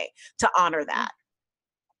okay to honor that.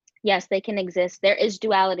 Yes, they can exist. There is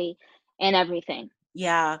duality in everything.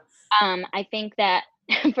 Yeah. I think that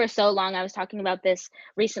for so long, I was talking about this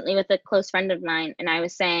recently with a close friend of mine, and I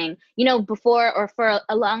was saying, you know, before, or for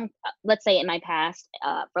a long, let's say in my past,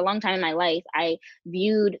 for a long time in my life, I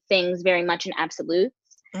viewed things very much in absolutes,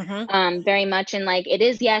 very much in like, it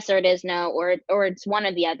is yes or it is no, or it's one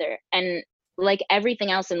or the other. And like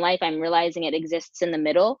everything else in life, I'm realizing it exists in the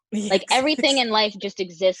middle. Like everything in life just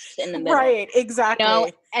exists in the middle. Right, exactly. You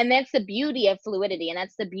know? And that's the beauty of fluidity, and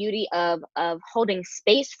that's the beauty of holding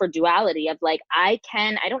space for duality, of like, I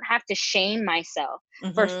don't have to shame myself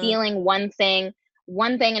for feeling one thing,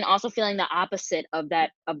 and also feeling the opposite of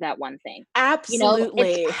that one thing.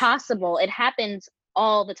 Absolutely. You know, it's possible. It happens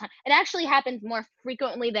all the time. It actually happens more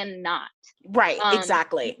frequently than not. Right,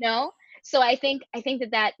 exactly. You know? So I think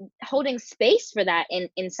that holding space for that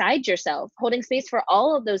inside yourself, holding space for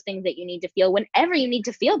all of those things that you need to feel whenever you need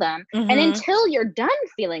to feel them, and until you're done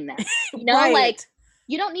feeling them, you know, like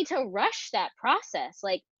you don't need to rush that process.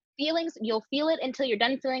 Like feelings, you'll feel it until you're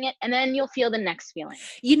done feeling it, and then you'll feel the next feeling.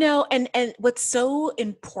 You know, and what's so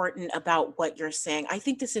important about what you're saying, I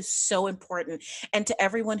think this is so important. And to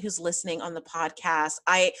everyone who's listening on the podcast,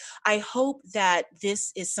 I hope that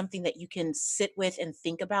this is something that you can sit with and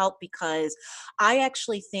think about, because I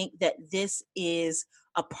actually think that this is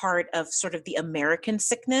a part of sort of the American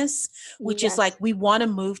sickness, which is like, we want to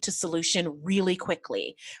move to solution really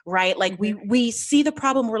quickly, right? Like we see the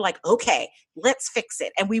problem, we're like, okay, let's fix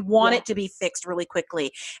it. And we want it to be fixed really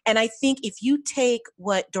quickly. And I think if you take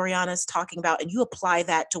what Doriana's talking about and you apply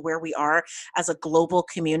that to where we are as a global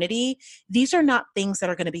community, these are not things that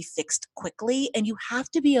are going to be fixed quickly. And you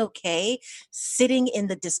have to be okay sitting in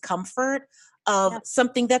the discomfort of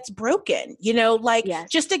something that's broken, you know, like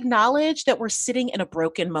just acknowledge that we're sitting in a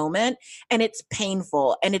broken moment and it's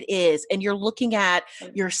painful, and it is. And you're looking at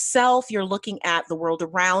yourself, you're looking at the world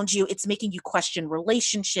around you. It's making you question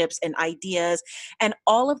relationships and ideas. And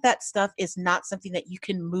all of that stuff is not something that you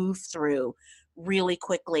can move through really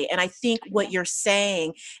quickly. And I think what you're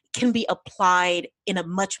saying can be applied in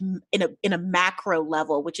a macro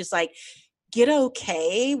level, which is like, get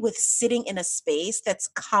okay with sitting in a space that's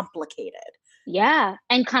complicated. Yeah,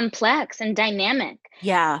 and complex and dynamic.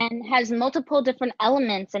 Yeah. And has multiple different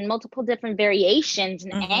elements and multiple different variations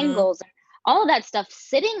and angles and all of that stuff.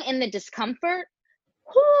 Sitting in the discomfort,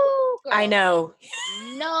 whoo, girl, I know.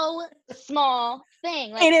 No small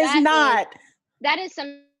thing. Like, it is not. That is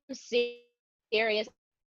some serious.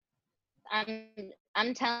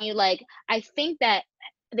 I'm telling you, like, I think that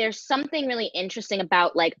there's something really interesting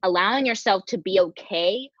about like allowing yourself to be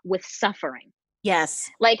okay with suffering. Yes.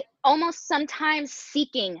 Like almost sometimes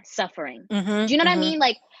seeking suffering. Do you know what I mean?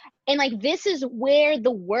 Like, and like, this is where the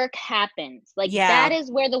work happens. Like, that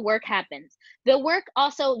is where the work happens. The work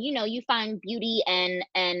also, you know, you find beauty and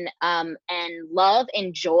love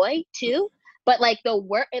and joy too. But like the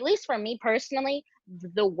work, at least for me personally,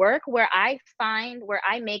 the work where I find where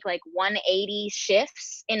I make like 180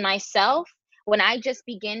 shifts in myself, when I just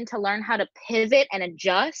begin to learn how to pivot and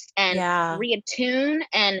adjust and Yeah. reattune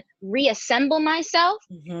and reassemble myself,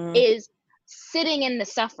 Mhm. is sitting in the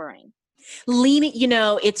suffering. Leaning,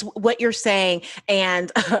 it's what you're saying,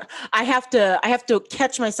 and I have to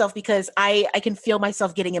catch myself because I can feel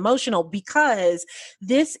myself getting emotional, because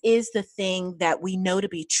this is the thing that we know to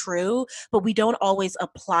be true, but we don't always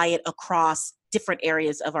apply it across different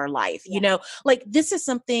areas of our life. Yeah. Like, this is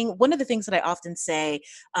something, one of the things that I often say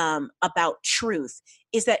about truth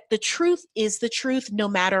is that the truth is the truth no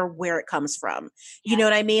matter where it comes from. You know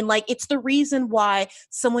Yes. what I mean? Like, it's the reason why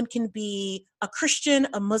someone can be a Christian,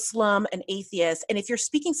 a Muslim, an atheist. And if you're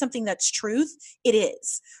speaking something that's truth, it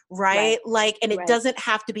is, right? Right. Like, and it Right. doesn't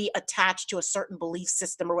have to be attached to a certain belief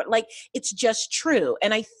system or what, like, it's just true.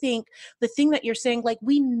 And I think the thing that you're saying, like,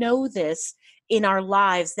 we know this in our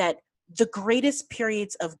lives, that the greatest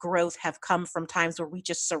periods of growth have come from times where we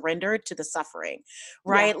just surrendered to the suffering,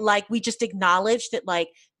 Yeah. right? Like, we just acknowledge that, like,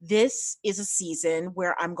 this is a season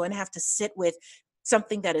where I'm going to have to sit with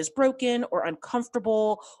something that is broken or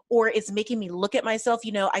uncomfortable, or it's making me look at myself.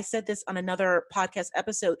 I said this on another podcast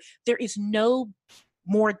episode. There is no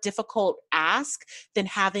more difficult ask than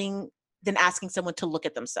asking someone to look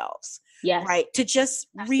at themselves, Yes. right? To just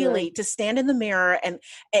really Absolutely. to stand in the mirror and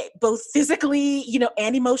both physically,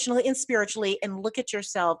 and emotionally and spiritually, and look at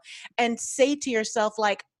yourself and say to yourself,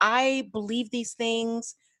 like, I believe these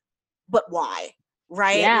things, but why?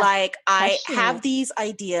 Right? Yeah. Like, I Question have it. these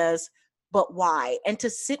ideas, but why? And to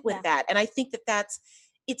sit with Yeah. that. And I think that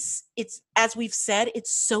it's as we've said,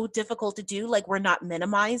 it's so difficult to do. Like, we're not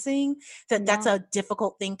minimizing that that's No. a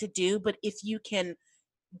difficult thing to do, but if you can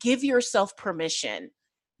give yourself permission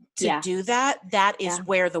to Yeah. do that, that is Yeah.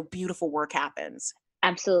 where the beautiful work happens.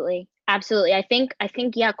 Absolutely. Absolutely. I think,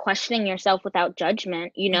 yeah, questioning yourself without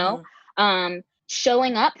judgment, Mhm.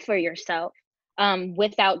 showing up for yourself,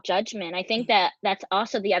 without judgment. I think Mm. that that's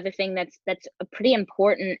also the other thing that's a pretty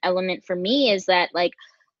important element for me, is that, like,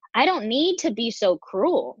 I don't need to be so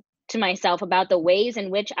cruel to myself about the ways in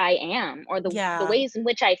which I am, or the Yeah. ways in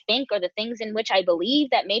which I think, or the things in which I believe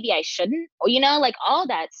that maybe I shouldn't, or, like, all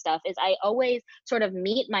that stuff. Is I always sort of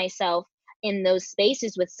meet myself in those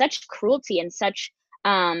spaces with such cruelty and such,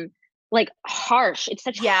 um like, harsh, it's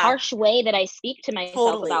such Yeah, harsh way that I speak to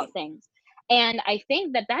myself about totally. things. And I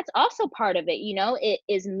think that that's also part of it, it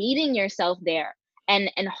is meeting yourself there, and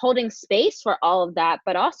holding space for all of that,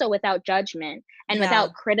 but also without judgment and Yeah.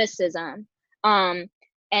 without criticism. Um,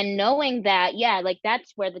 and knowing that, yeah, like,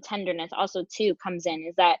 that's where the tenderness also too comes in,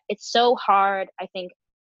 is that it's so hard, I think,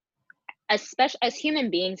 especially as human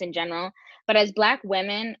beings in general, but as Black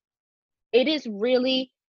women, it is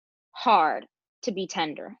really hard to be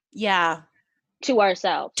tender Yeah. to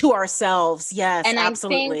ourselves. To ourselves. Yes, And I think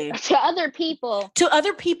absolutely. to other people, To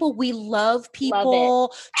other people, we love love it.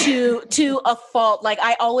 people to a fault. Like,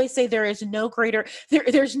 I always say, there's no greater,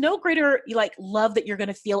 like, love that you're going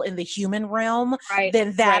to feel in the human realm Right,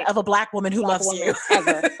 than that right. of a Black woman who Black loves you.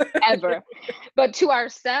 woman ever, ever. But to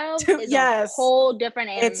ourselves is a Yes, whole different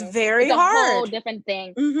it's animal. very It's a whole hard. different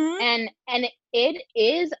thing. Mhm. And it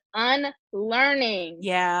is unlearning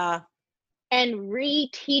Yeah. and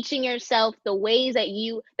reteaching yourself the ways that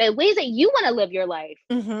you want to live your life.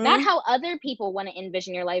 Not Mhm. how other people want to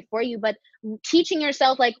envision your life for you, but teaching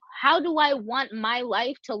yourself, like, how do I want my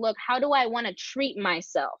life to look? How do I want to treat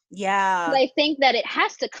myself? Because Yeah. I think that it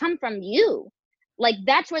has to come from you. Like,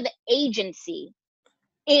 that's where the agency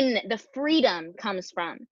in the freedom comes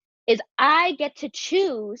from, is I get to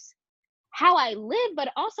choose how I live,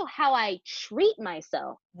 but also how I treat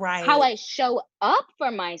myself, how Right. I show up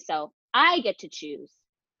for myself. I get to choose.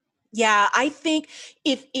 Yeah, I think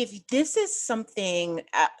if this is something,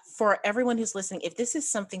 for everyone who's listening, if this is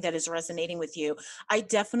something that is resonating with you, I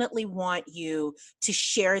definitely want you to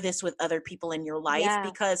share this with other people in your life, Yeah.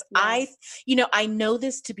 because Yeah. I know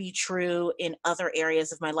this to be true in other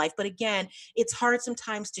areas of my life, but again, it's hard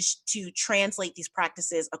sometimes to translate these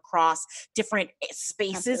practices across different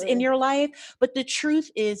spaces in Absolutely. your life. But the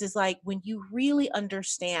truth is like, when you really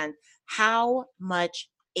understand how much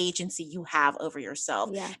agency you have over yourself,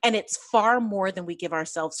 Yeah. and it's far more than we give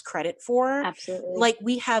ourselves credit for. Absolutely. Like,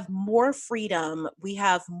 we have more freedom, we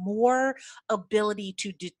have more ability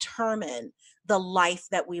to determine the life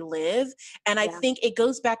that we live. And I think it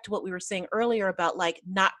goes back to what we were saying earlier about like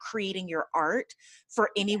not creating your art for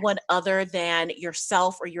anyone other than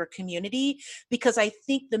yourself or your community. Because I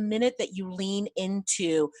think the minute that you lean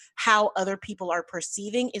into how other people are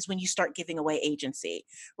perceiving is when you start giving away agency,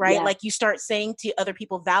 right? Yeah. Like you start saying to other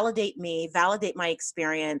people, validate me, validate my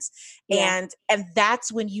experience. And that's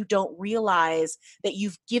when you don't realize that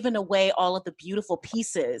you've given away all of the beautiful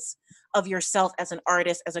pieces of yourself as an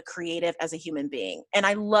artist, as a creative, as a human being. And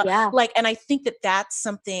I love, and I think that that's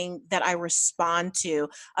something that I respond to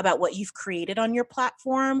about what you've created on your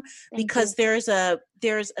platform, because there's a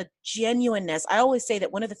genuineness. I always say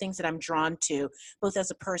that one of the things that I'm drawn to, both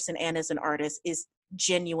as a person and as an artist, is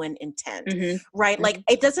genuine intent, right? Like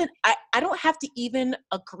it doesn't, I don't have to even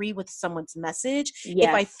agree with someone's message if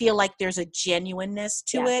I feel like there's a genuineness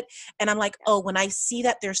to it. And I'm like, oh, when I see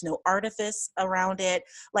that there's no artifice around it,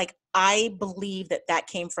 like I believe that that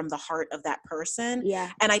came from the heart of that person.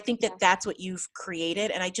 And I think that that's what you've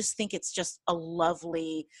created. And I just think it's just a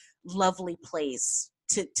lovely, lovely place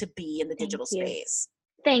to be in the digital space.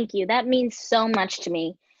 Thank you. That means so much to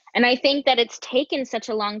me. And I think that it's taken such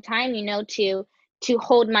a long time, you know, to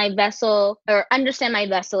hold my vessel or understand my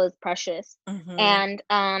vessel is precious. And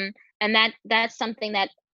that's something that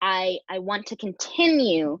I want to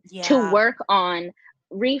continue to work on,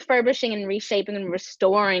 refurbishing and reshaping and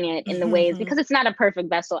restoring it in the ways, because it's not a perfect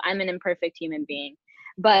vessel. I'm an imperfect human being,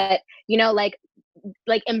 but you know, like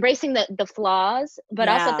embracing the flaws, but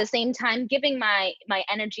also at the same time giving my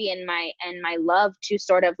energy and my love to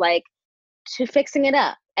sort of like to fixing it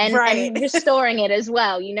up and restoring it as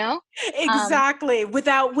well, you know? Exactly.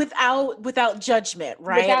 Without judgment,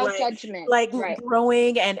 right? Without judgment. Like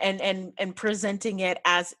growing and presenting it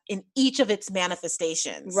as in each of its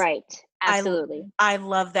manifestations. Right. Absolutely. I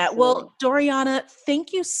love that. Absolutely. Well, Doriana,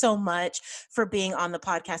 thank you so much for being on the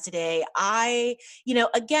podcast today.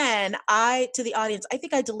 Again, to the audience, I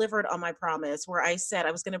think I delivered on my promise where I said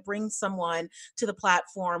I was going to bring someone to the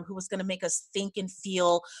platform who was going to make us think and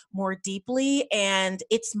feel more deeply. And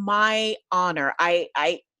it's my honor.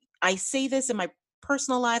 I say this in my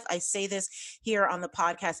personal life. I say this here on the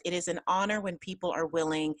podcast. It is an honor when people are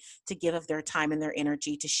willing to give of their time and their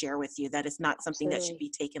energy to share with you. That is not something that should be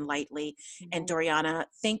taken lightly. And Doriana,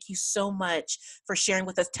 thank you so much for sharing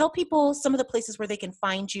with us. Tell people some of the places where they can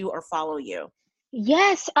find you or follow you.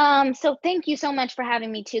 Yes. So thank you so much for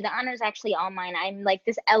having me too. The honor is actually all mine. I'm like,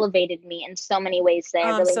 this elevated me in so many ways today. I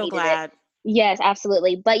really I'm so needed glad. it. Yes,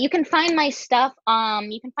 absolutely. But you can find my stuff.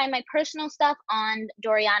 You can find my personal stuff on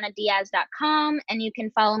DorianaDiaz.com, and you can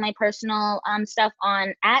follow my personal stuff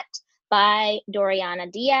on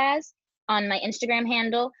 @by_Doriana_Diaz on my Instagram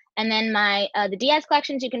handle. And then my the Diaz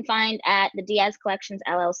collections you can find at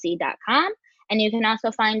thediazcollectionsllc.com. And you can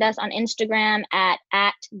also find us on Instagram at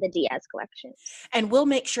the Diaz Collection. And we'll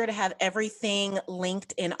make sure to have everything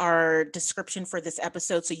linked in our description for this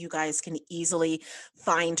episode so you guys can easily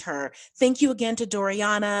find her. Thank you again to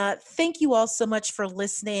Doriana. Thank you all so much for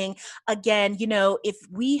listening. Again, if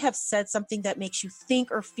we have said something that makes you think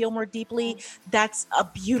or feel more deeply, that's a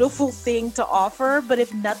beautiful thing to offer. But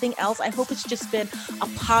if nothing else, I hope it's just been a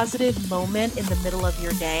positive moment in the middle of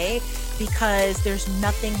your day, because there's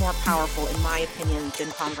nothing more powerful, in my opinion, than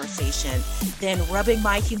conversation, than rubbing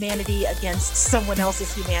my humanity against someone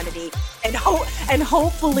else's humanity, and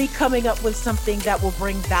hopefully coming up with something that will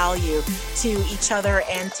bring value to each other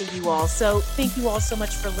and to you all. So thank you all so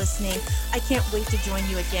much for listening. I can't wait to join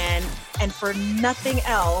you again. And for nothing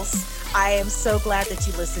else, I am so glad that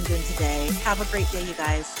you listened in today. Have a great day, you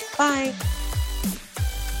guys. Bye.